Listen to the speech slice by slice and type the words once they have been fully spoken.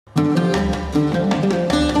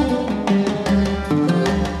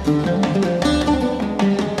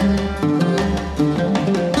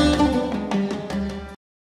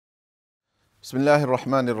Bismillahir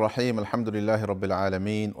Rahmanir Rahim. Alhamdulillahi Rabbil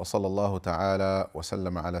Alameen. Wa sallallahu ta'ala wa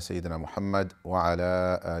sallama ala Sayyidina Muhammad wa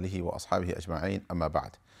ala alihi wa ashabihi ajma'een. Amma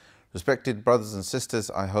ba'd. Respected brothers and sisters,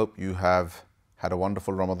 I hope you have had a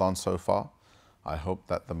wonderful Ramadan so far. I hope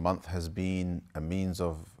that the month has been a means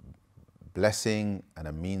of blessing and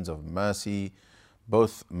a means of mercy,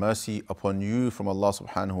 both mercy upon you from Allah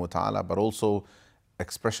subhanahu wa ta'ala, but also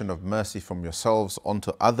expression of mercy from yourselves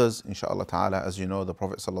onto others, inshaAllah ta'ala. As you know, the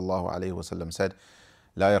Prophet sallallahu alayhi wa sallam said,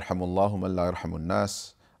 La yarhamullahu man la yarhamun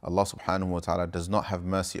nas. Allah subhanahu wa ta'ala does not have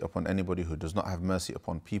mercy upon anybody who does not have mercy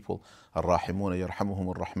upon people. Ar-Rahimuna yarhamuhum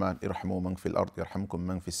ar-Rahman, irhamu man fil ard, yarhamkum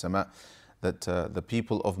man fis sama. That the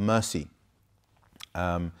people of mercy,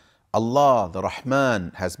 Allah, the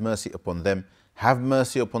Rahman, has mercy upon them. Have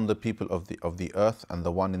mercy upon the people of the earth, and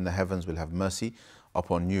the one in the heavens will have mercy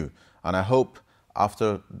upon you. And I hope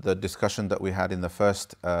after the discussion that we had in the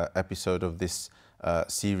first episode of this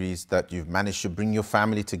series that you've managed to bring your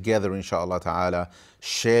family together, inshaAllah ta'ala,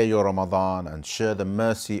 share your Ramadan and share the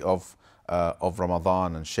mercy of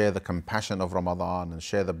Ramadan, and share the compassion of Ramadan, and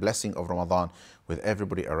share the blessing of Ramadan with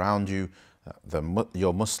everybody around you.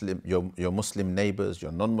 Your Muslim neighbors,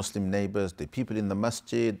 your non-Muslim neighbors, the people in the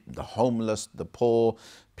masjid, the homeless, the poor,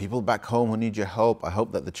 people back home who need your help. I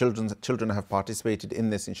hope that the children have participated in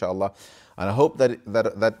this, inshallah. And I hope that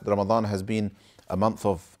Ramadan has been a month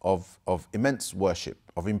of immense worship,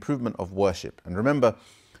 of improvement of worship. And remember,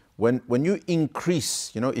 when you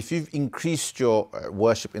increase, if you've increased your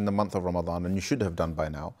worship in the month of Ramadan, and you should have done by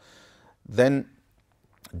now, then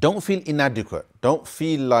don't feel inadequate. Don't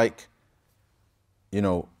feel like,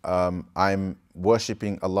 I'm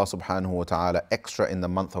worshipping Allah subhanahu wa ta'ala extra in the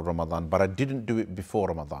month of Ramadan, but I didn't do it before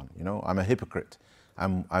Ramadan. I'm a hypocrite.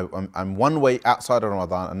 I'm one way outside of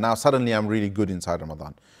Ramadan, and now suddenly I'm really good inside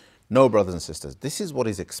Ramadan. No, brothers and sisters, this is what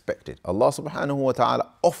is expected. Allah subhanahu wa ta'ala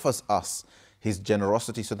offers us His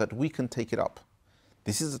generosity so that we can take it up.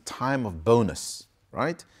 This is a time of bonus,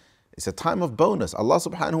 right? It's a time of bonus. Allah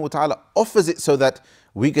subhanahu wa ta'ala offers it so that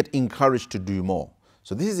we get encouraged to do more.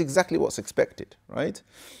 So this is exactly what's expected, right?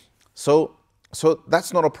 So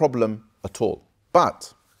that's not a problem at all.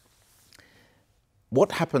 But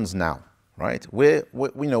what happens now, right?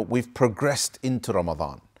 We've progressed into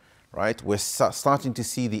Ramadan, right? We're starting to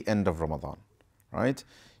see the end of Ramadan, right?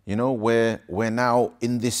 We're now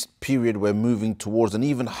in this period, we're moving towards an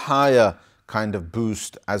even higher kind of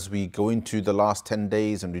boost as we go into the last 10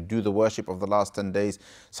 days and we do the worship of the last 10 days.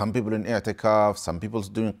 Some people in i'tikaf, some people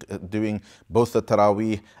doing both the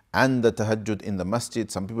taraweeh and the tahajjud in the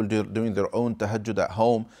masjid. Some people doing their own tahajjud at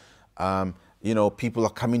home. People are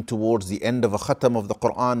coming towards the end of a khatam of the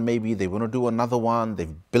Quran. Maybe they want to do another one.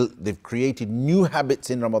 They've created new habits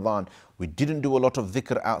in Ramadan. We didn't do a lot of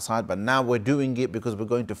dhikr outside, but now we're doing it because we're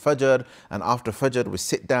going to Fajr, and after Fajr we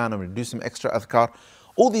sit down and we do some extra adhkar.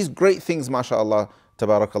 All these great things, mashallah,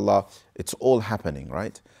 tabarakallah, it's all happening,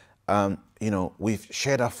 right? We've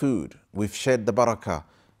shared our food, we've shared the barakah.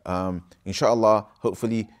 Inshallah,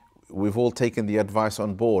 hopefully, we've all taken the advice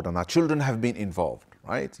on board, and our children have been involved,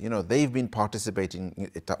 right? They've been participating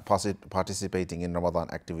in Ramadan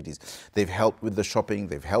activities. They've helped with the shopping,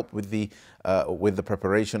 they've helped with the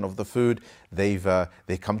preparation of the food. They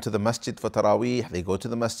come to the masjid for taraweeh. They go to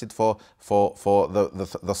the masjid for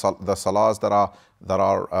the salahs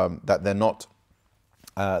that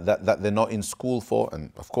they're not in school for.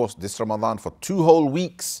 And of course, this Ramadan, for 2 whole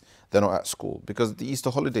weeks they're not at school because the Easter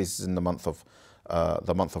holidays is in the month of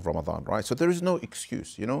Ramadan, right? So there is no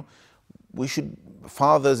excuse. We should,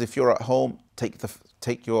 fathers, if you're at home,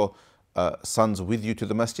 take your sons with you to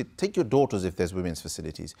the masjid. Take your daughters if there's women's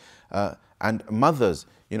facilities, and mothers,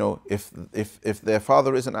 if their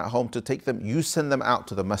father isn't at home to take them, you send them out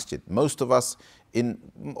to the masjid. Most of us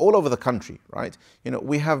all over the country, right?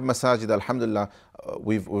 We have masajid, alhamdulillah.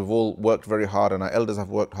 We've all worked very hard, and our elders have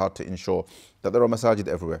worked hard to ensure that there are masajid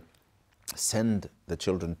everywhere. Send the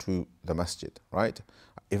children to the masjid, right?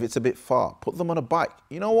 If it's a bit far, put them on a bike.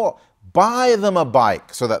 You know what? Buy them a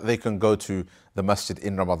bike so that they can go to the masjid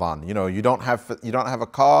in Ramadan. You don't have a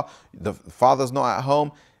car, the father's not at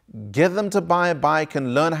home. Get them to buy a bike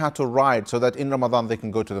and learn how to ride so that in Ramadan they can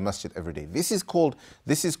go to the masjid every day. This is called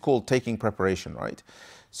taking preparation, right?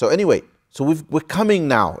 So anyway, we're coming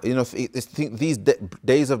now. These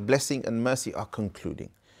days of blessing and mercy are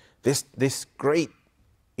concluding. This great,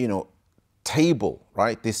 table,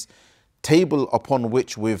 right? This table upon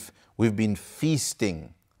which we've been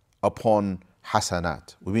feasting upon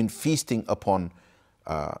hasanat. We've been feasting upon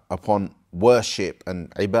worship and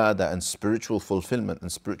ibadah and spiritual fulfillment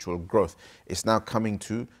and spiritual growth. It's now coming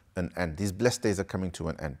to an end. These blessed days are coming to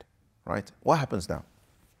an end, right? What happens now?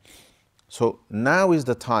 So now is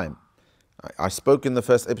the time I spoke in the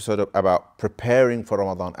first episode about preparing for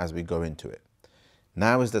Ramadan as we go into it.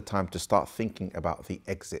 Now is the time to start thinking about the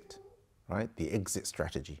exit, right? The exit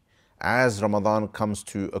strategy. As Ramadan comes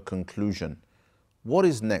to a conclusion, what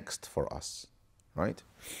is next for us, right?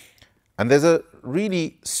 And there's a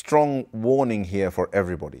really strong warning here for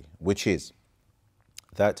everybody, which is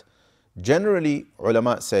that generally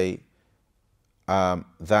ulama say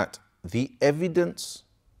that the evidence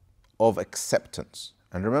of acceptance,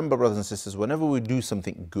 and remember brothers and sisters, whenever we do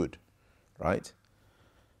something good, right,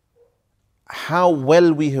 how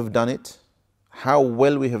well we have done it, how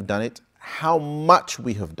much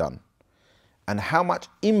we have done, and how much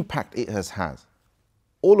impact it has had,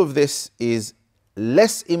 all of this is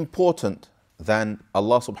less important than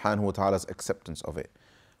Allah subhanahu wa ta'ala's acceptance of it.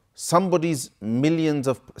 Somebody's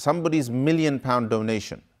 £1,000,000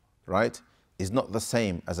 donation, right, is not the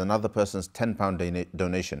same as another person's £10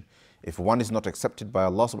 donation if one is not accepted by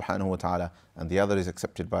Allah subhanahu wa ta'ala and the other is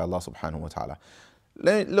accepted by Allah subhanahu wa ta'ala.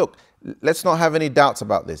 Look, let's not have any doubts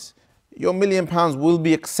about this. Your £1,000,000 will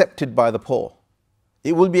be accepted by the poor.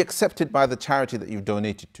 It will be accepted by the charity that you've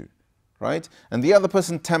donated to, right? And the other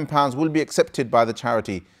person, £10, will be accepted by the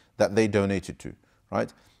charity that they donated to,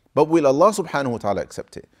 right? But will Allah subhanahu wa ta'ala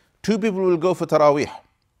accept it? 2 people will go for Taraweeh.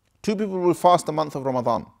 2 people will fast the month of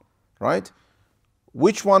Ramadan, right?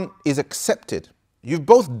 Which one is accepted? You've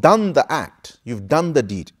both done the act. You've done the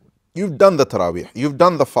deed. You've done the Taraweeh. You've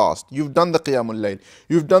done the fast. You've done the Qiyamul Layl.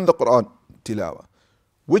 You've done the Quran Tilawah.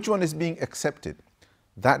 Which one is being accepted?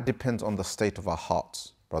 That depends on the state of our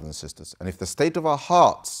hearts, brothers and sisters. And if the state of our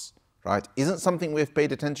hearts, right, isn't something we've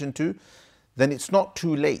paid attention to, then it's not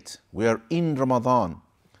too late. We are in Ramadan.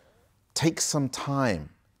 Take some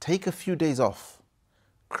time. Take a few days off.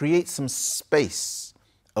 Create some space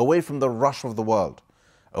away from the rush of the world,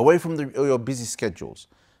 away from your busy schedules,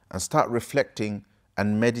 and start reflecting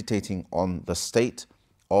and meditating on the state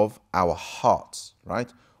of our hearts,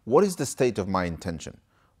 right? What is the state of my intention?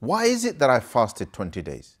 Why is it that I fasted 20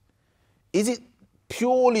 days? Is it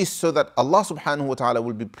purely so that Allah subhanahu wa ta'ala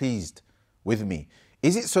will be pleased with me?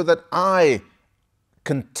 Is it so that I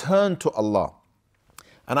can turn to Allah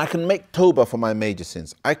and I can make tawbah for my major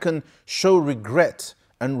sins? I can show regret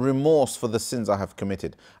and remorse for the sins I have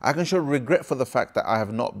committed. I can show regret for the fact that I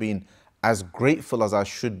have not been as grateful as I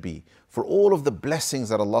should be for all of the blessings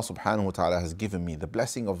that Allah subhanahu wa ta'ala has given me, the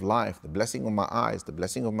blessing of life, the blessing of my eyes, the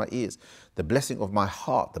blessing of my ears, the blessing of my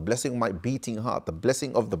heart, the blessing of my beating heart, the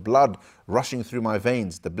blessing of the blood rushing through my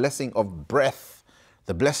veins, the blessing of breath,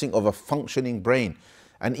 the blessing of a functioning brain.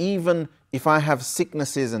 And even if I have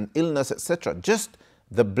sicknesses and illness, etc., just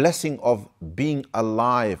the blessing of being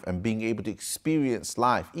alive and being able to experience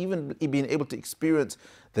life, even being able to experience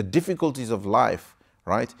the difficulties of life,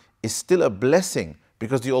 right, is still a blessing,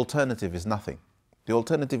 because the alternative is nothing. The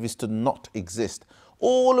alternative is to not exist.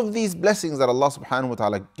 All of these blessings that Allah subhanahu wa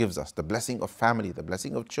ta'ala gives us, the blessing of family, the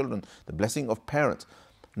blessing of children, the blessing of parents,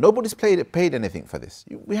 nobody's paid anything for this.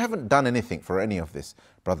 We haven't done anything for any of this,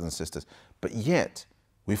 brothers and sisters. But yet,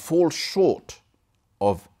 we fall short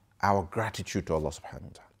of our gratitude to Allah subhanahu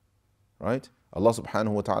wa ta'ala, right? Allah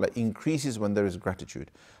subhanahu wa ta'ala increases when there is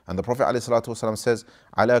gratitude. And the Prophet ﷺ says,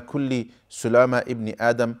 "Ala kulli sulama ibn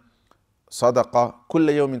Adam sadaqa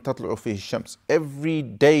kulla yawmin tatlu'u fihi shams." Every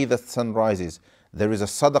day the sun rises, there is a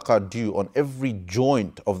sadaqah due on every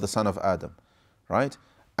joint of the son of Adam, right?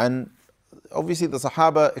 And obviously the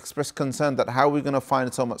Sahaba expressed concern that how are we going to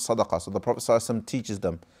find so much sadaqah? So the Prophet ﷺ teaches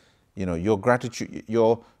them, you know, your gratitude,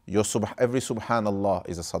 every subhanallah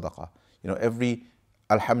is a sadaqah. You know, every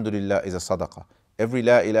alhamdulillah is a sadaqah. Every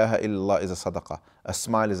la ilaha illallah is a sadaqah. A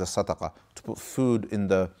smile is a sadaqah. To put food in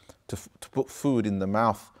the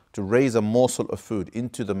mouth, to raise a morsel of food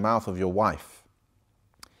into the mouth of your wife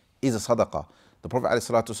is a sadaqah. The Prophet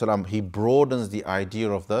ﷺ, he broadens the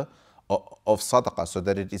idea of sadaqah so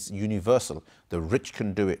that it is universal. The rich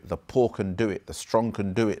can do it, the poor can do it, the strong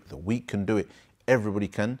can do it, the weak can do it. Everybody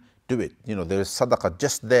can do it. You know, there is sadaqah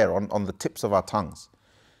just there on the tips of our tongues.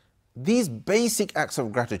 These basic acts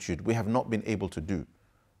of gratitude we have not been able to do.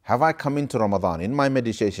 Have I come into Ramadan in my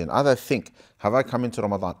meditation? As I think, have I come into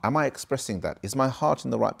Ramadan? Am I expressing that? Is my heart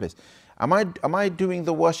in the right place? Am I doing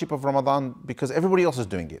the worship of Ramadan because everybody else is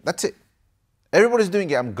doing it? That's it. Everybody's doing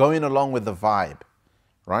it. I'm going along with the vibe,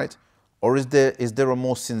 right? Or is there a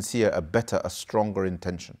more sincere, a better, a stronger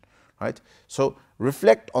intention, right? So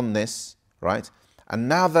reflect on this, right? And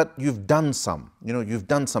now that you've done you've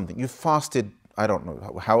done something, you've fasted, I don't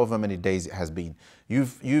know, however many days it has been.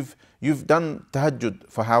 You've done tahajjud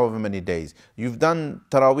for however many days. You've done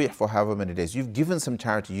taraweeh for however many days. You've given some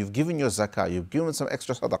charity. You've given your zakah. You've given some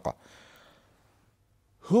extra sadaqah.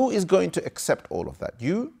 Who is going to accept all of that?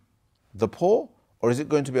 You the poor, or is it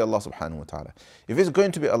going to be Allah subhanahu wa ta'ala? If it's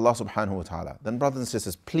going to be Allah subhanahu wa ta'ala, then brothers and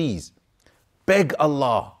sisters, please beg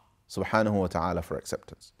Allah subhanahu wa ta'ala for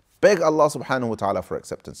acceptance. Beg Allah subhanahu wa ta'ala for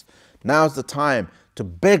acceptance. Now's the time to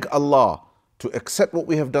beg Allah to accept what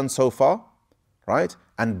we have done so far, right?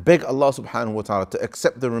 And beg Allah subhanahu wa ta'ala to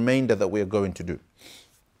accept the remainder that we are going to do.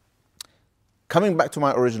 Coming back to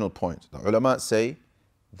my original point, the ulama say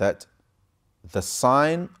that the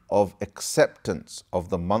sign of acceptance of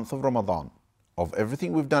the month of Ramadan, of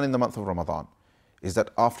everything we've done in the month of Ramadan, is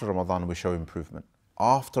that after Ramadan we show improvement.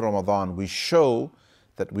 After Ramadan we show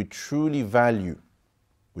that we truly value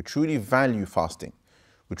fasting.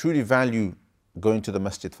 We truly value going to the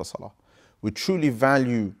masjid for salah. We truly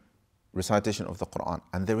value recitation of the Quran.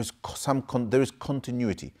 And there is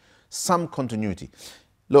continuity, some continuity.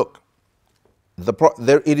 Look,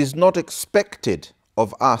 it is not expected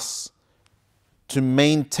of us to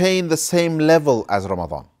maintain the same level as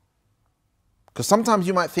Ramadan. Because sometimes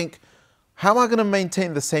you might think, how am I going to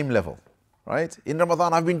maintain the same level? Right? In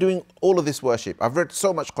Ramadan, I've been doing all of this worship. I've read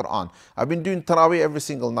so much Quran. I've been doing Taraweeh every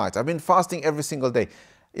single night. I've been fasting every single day.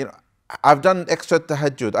 You know, I've done extra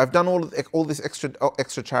tahajjud. I've done all this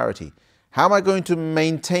extra charity. How am I going to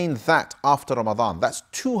maintain that after Ramadan? That's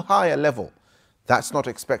too high a level. That's not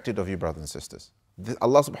expected of you, brothers and sisters.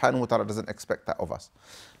 Allah subhanahu wa ta'ala doesn't expect that of us.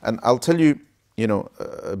 And I'll tell you,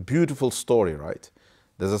 a beautiful story, right?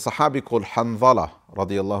 There's a Sahabi called Hanzala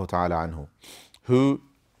radiyallahu ta'ala anhu, who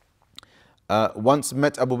once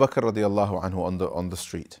met Abu Bakr radiyallahu anhu on the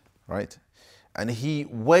street, right? And he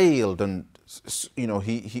wailed and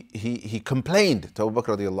he complained to Abu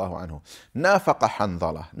Bakr radiyallahu anhu, nafaqa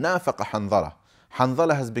Hanzala.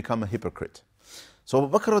 Hanzala has become a hypocrite. So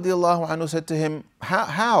Abu Bakr radiyallahu anhu said to him,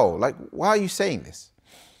 how? Like, why are you saying this?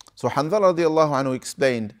 So Hanzala radiyallahu anhu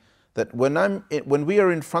explained that when we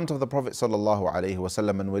are in front of the Prophet sallallahu alaihi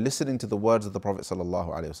wasallam and we're listening to the words of the Prophet sallallahu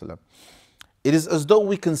alaihi wasallam, it is as though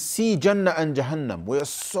we can see Jannah and Jahannam. We are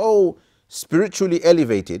so spiritually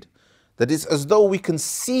elevated that it's as though we can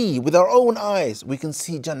see with our own eyes, we can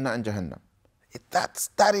see Jannah and Jahannam.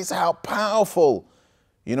 That is how powerful,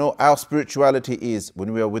 our spirituality is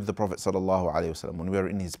when we are with the Prophet sallallahu alaihi wasallam, when we are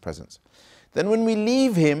in his presence. Then when we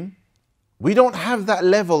leave him, we don't have that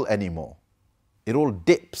level anymore. It all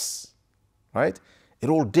dips, right? It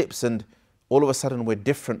all dips, and all of a sudden we're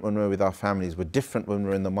different when we're with our families. We're different when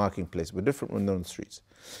we're in the marketplace. We're different when we're on the streets,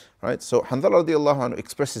 right? So Hanzala radiallahu anhu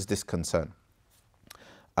expresses this concern.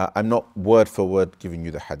 I'm not word for word giving you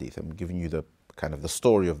the hadith. I'm giving you the kind of the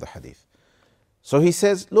story of the hadith. So he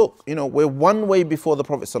says, look, we're one way before the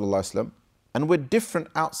Prophet sallallahu alaihi wasallam, and we're different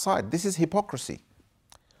outside. This is hypocrisy.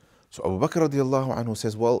 So Abu Bakr radiallahu anhu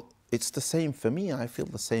says, well, it's the same for me. I feel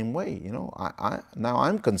the same way. Now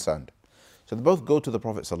I'm concerned. So they both go to the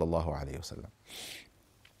Prophet sallallahu alaihi wasallam,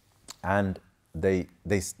 and they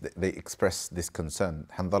express this concern.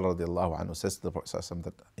 Hanzala radiallahu anhu says to the Prophet sallallahu alaihi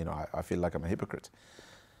wasallam that I feel like I'm a hypocrite.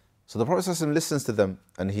 So the Prophet sallallahu alaihi wasallam listens to them,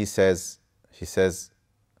 and he says,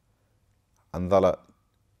 Hanzala,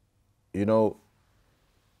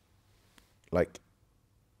 like,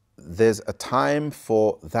 there's a time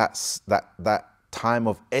for that time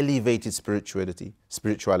of elevated spirituality,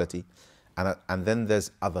 and then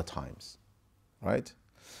there's other times, right?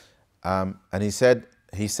 And he said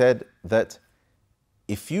that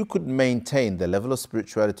if you could maintain the level of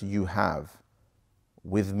spirituality you have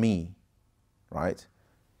with me, right,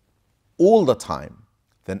 all the time,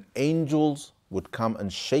 then angels would come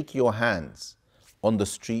and shake your hands on the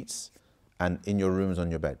streets and in your rooms, on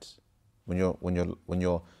your beds. When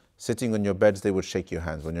you're sitting on your beds, they would shake your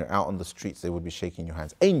hands. When you're out on the streets, they would be shaking your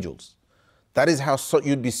hands. Angels. That is how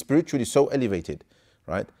you'd be spiritually so elevated,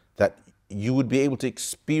 right? That you would be able to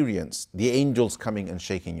experience the angels coming and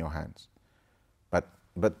shaking your hands.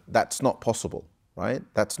 But that's not possible, right?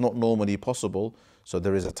 That's not normally possible. So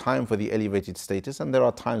there is a time for the elevated status, and there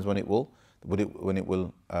are times when it will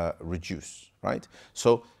reduce, right?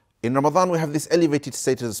 So in Ramadan, we have this elevated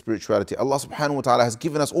status of spirituality. Allah subhanahu wa ta'ala has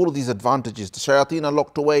given us all of these advantages. The shayateen are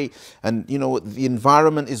locked away, and the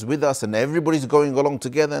environment is with us, and everybody's going along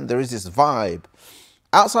together, and there is this vibe.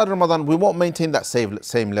 Outside Ramadan, we won't maintain that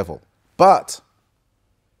same level. But,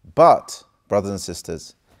 brothers and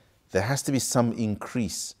sisters, there has to be some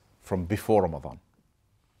increase from before Ramadan.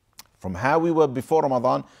 From how we were before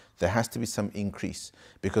Ramadan, there has to be some increase.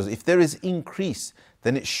 Because if there is increase,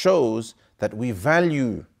 then it shows that we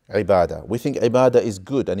value ibadah. We think ibadah is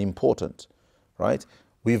good and important, right?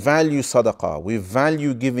 We value sadaqah. We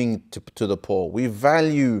value giving to the poor. We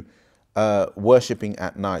value worshipping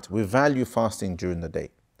at night. We value fasting during the day,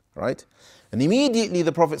 right? And immediately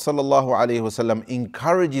the Prophet sallallahu alaihi wasallam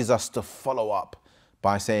encourages us to follow up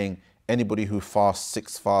by saying, anybody who fasts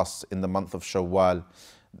 6 fasts in the month of Shawwal,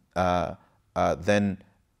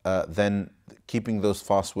 then keeping those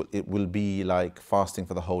fasts, it will be like fasting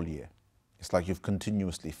for the whole year. It's like you've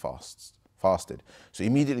continuously fasted. So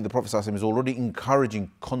immediately the Prophet ﷺ is already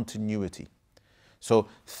encouraging continuity. So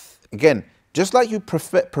again, just like you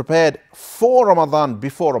prepared for Ramadan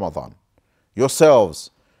before Ramadan,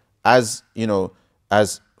 yourselves as, you know,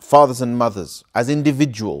 as fathers and mothers, as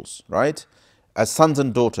individuals, right? As sons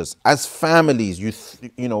and daughters, as families, you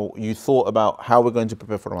thought about how we're going to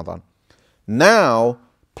prepare for Ramadan. Now,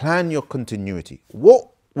 plan your continuity. What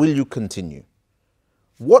will you continue?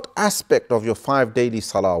 What aspect of your 5 daily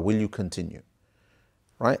salah will you continue?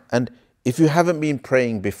 Right? And if you haven't been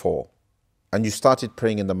praying before, and you started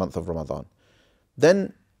praying in the month of Ramadan,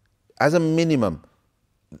 then as a minimum,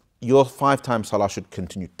 your 5-time salah should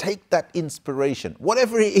continue. Take that inspiration,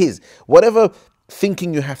 whatever it is, whatever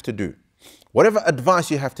thinking you have to do, whatever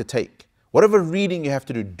advice you have to take, whatever reading you have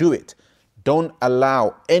to do, do it. Don't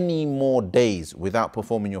allow any more days without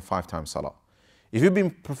performing your 5-time salah. If you've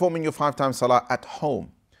been performing your 5-time salah at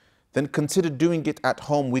home, then consider doing it at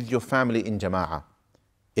home with your family in jama'ah,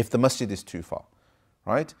 if the masjid is too far,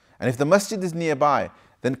 right? And if the masjid is nearby,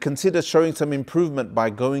 then consider showing some improvement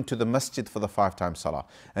by going to the masjid for the 5-time salah.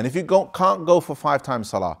 And if you can't go for 5-time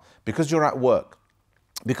salah because you're at work,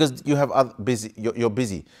 because you have you're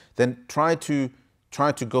busy, then try to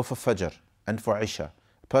go for Fajr and for Isha.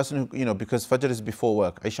 A person who, you know, because Fajr is before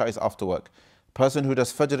work, Isha is after work. Person who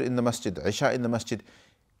does Fajr in the masjid, Isha in the masjid,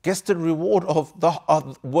 gets the reward of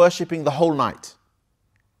worshipping the whole night.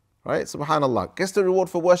 Right? Subhanallah. Gets the reward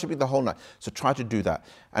for worshipping the whole night. So try to do that.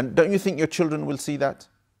 And don't you think your children will see that?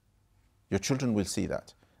 Your children will see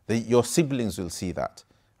that. Your siblings will see that.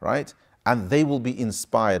 Right? And they will be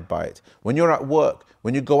inspired by it. When you're at work,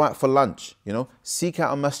 when you go out for lunch, you know, seek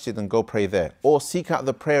out a masjid and go pray there. Or seek out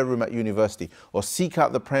the prayer room at university. Or seek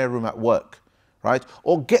out the prayer room at work. Right?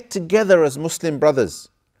 Or get together as Muslim brothers,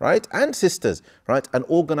 right? And sisters, right? And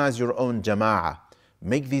organize your own jama'ah.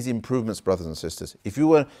 Make these improvements, brothers and sisters. If you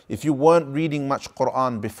weren't reading much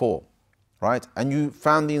Quran before, right? And you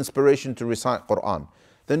found the inspiration to recite Quran,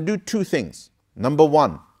 then do 2 things. Number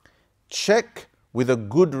 1, check with a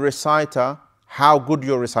good reciter how good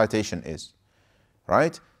your recitation is,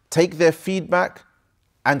 right? Take their feedback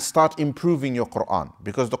and start improving your Quran.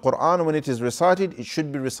 Because the Quran, when it is recited, it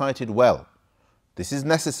should be recited well. This is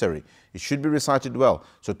necessary. It should be recited well.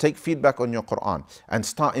 So take feedback on your Quran and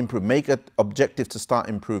start improving. Make it objective to start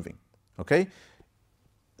improving. Okay?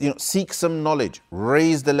 You know, seek some knowledge.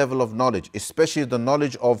 Raise the level of knowledge, especially the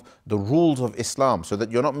knowledge of the rules of Islam, so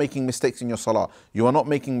that you're not making mistakes in your salah. You are not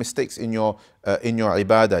making mistakes in your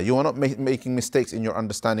ibadah. You are not making mistakes in your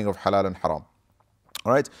understanding of halal and haram.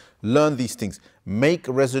 All right? Learn these things. Make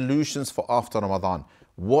resolutions for after Ramadan.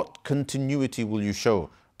 What continuity will you show,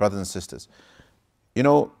 brothers and sisters? You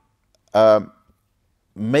know,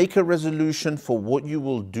 make a resolution for what you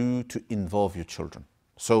will do to involve your children.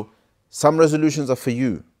 So some resolutions are for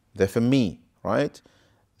you, they're for me, right?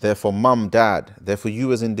 They're for mum, dad, they're for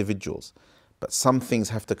you as individuals. But some things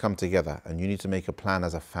have to come together and you need to make a plan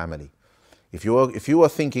as a family. If you are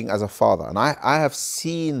thinking as a father, and I have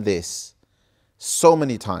seen this so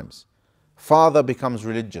many times, father becomes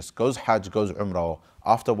religious, goes Hajj, goes Umrah,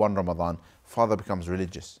 after one Ramadan, father becomes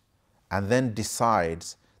religious. And then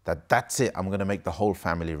decides that that's it, I'm going to make the whole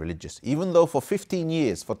family religious. Even though for 15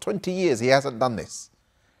 years, for 20 years, he hasn't done this.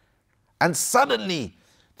 And suddenly,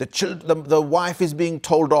 the wife is being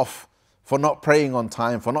told off for not praying on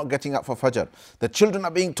time, for not getting up for Fajr. The children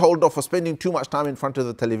are being told off for spending too much time in front of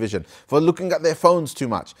the television, for looking at their phones too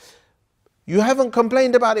much. You haven't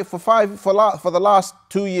complained about it for the last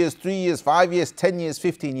 2 years, 3 years, 5 years, 10 years,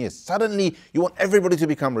 15 years. Suddenly, you want everybody to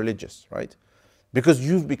become religious, right? Because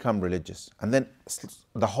you've become religious. And then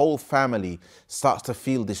the whole family starts to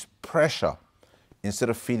feel this pressure instead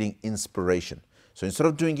of feeling inspiration. So instead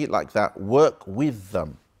of doing it like that, work with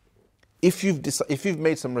them. If you've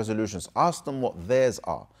made some resolutions, ask them what theirs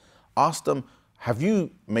are. Ask them, have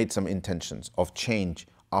you made some intentions of change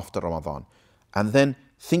after Ramadan? And then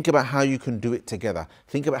think about how you can do it together.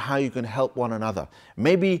 Think about how you can help one another.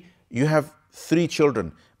 Maybe you have 3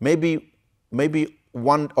 children. Maybe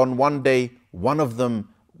on one day, one of them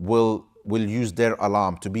will use their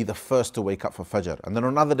alarm to be the first to wake up for Fajr. And then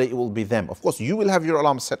another day it will be them. Of course, you will have your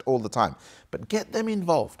alarm set all the time. But get them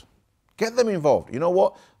involved. Get them involved. You know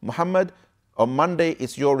what? Muhammad, on Monday,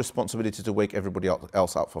 it's your responsibility to wake everybody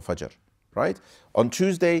else up for Fajr. Right? On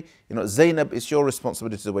Tuesday, you know, Zainab, it's your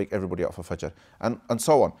responsibility to wake everybody up for Fajr. And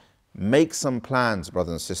so on. Make some plans,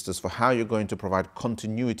 brothers and sisters, for how you're going to provide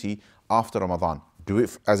continuity after Ramadan. Do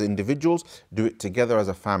it as individuals, do it together as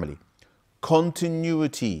a family.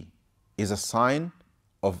 Continuity is a sign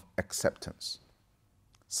of acceptance.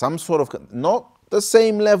 Some sort of, not the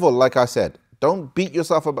same level, like I said. Don't beat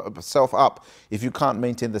yourself up if you can't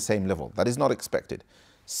maintain the same level. That is not expected.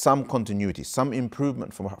 Some continuity, some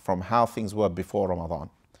improvement from how things were before Ramadan.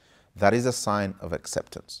 That is a sign of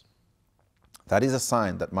acceptance. That is a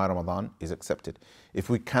sign that my Ramadan is accepted. If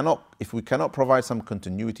we cannot provide some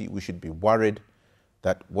continuity, we should be worried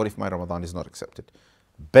that what if my Ramadan is not accepted?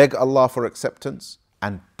 Beg Allah for acceptance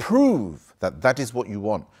and prove that that is what you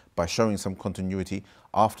want by showing some continuity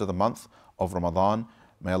after the month of Ramadan.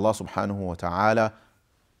 May Allah subhanahu wa ta'ala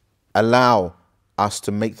allow us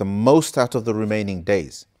to make the most out of the remaining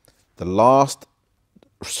days. The last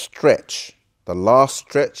stretch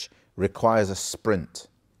requires a sprint.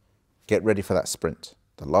 Get ready for that sprint.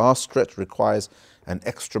 The last stretch requires an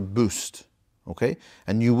extra boost, okay?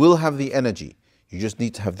 And you will have the energy. You just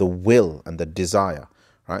need to have the will and the desire,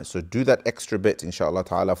 right? So do that extra bit, inshallah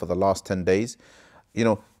ta'ala, for the last 10 days. You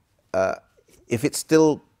know, if it's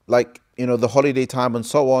still like, you know, the holiday time and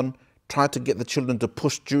so on, try to get the children to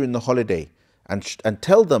push during the holiday and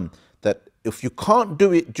tell them that if you can't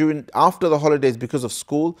do it after the holidays because of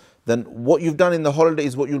school, then what you've done in the holiday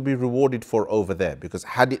is what you'll be rewarded for over there. Because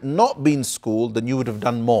had it not been school, then you would have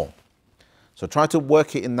done more. So try to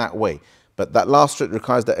work it in that way. But that last stretch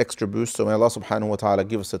requires that extra boost. So may Allah subhanahu wa ta'ala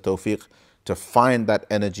give us the tawfiq to find that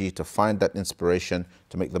energy, to find that inspiration,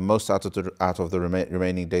 to make the most out of the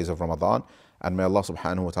remaining days of Ramadan. And may Allah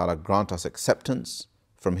subhanahu wa ta'ala grant us acceptance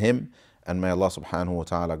from Him. And may Allah subhanahu wa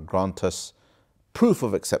ta'ala grant us proof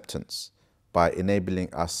of acceptance by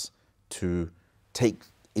enabling us to take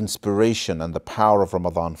inspiration and the power of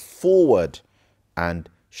Ramadan forward and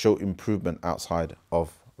show improvement outside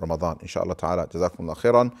of Ramadan. Inshallah ta'ala. Jazakumullah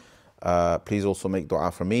khairan. Please also make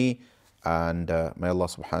dua for me, and may Allah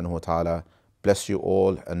subhanahu wa ta'ala bless you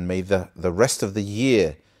all, and may the rest of the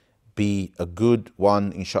year be a good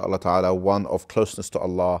one, inshallah ta'ala, one of closeness to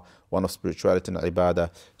Allah, one of spirituality and ibadah,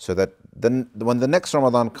 so that then when the next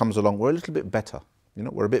Ramadan comes along, we're a little bit better. You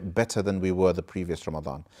know, we're a bit better than we were the previous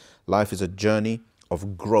Ramadan. Life is a journey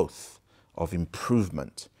of growth, of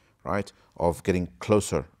improvement, right? Of getting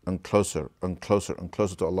closer and closer and closer and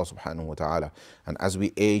closer to Allah subhanahu wa ta'ala. And as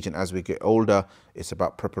we age and as we get older, it's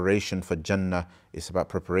about preparation for Jannah. It's about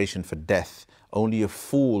preparation for death. Only a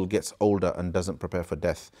fool gets older and doesn't prepare for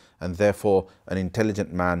death. And therefore, an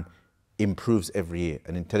intelligent man improves every year.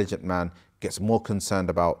 An intelligent man gets more concerned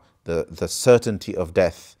about the certainty of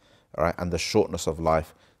death, all right, and the shortness of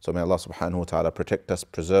life. So may Allah subhanahu wa ta'ala protect us,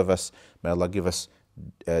 preserve us. May Allah give us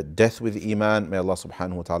death with Iman. May Allah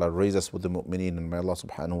subhanahu wa ta'ala raise us with the mu'mineen, and may Allah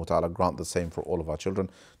subhanahu wa ta'ala grant the same for all of our children.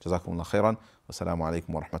 Jazakumullah khairan. Wassalamu alaikum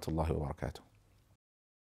wa rahmatullahi wa barakatuh.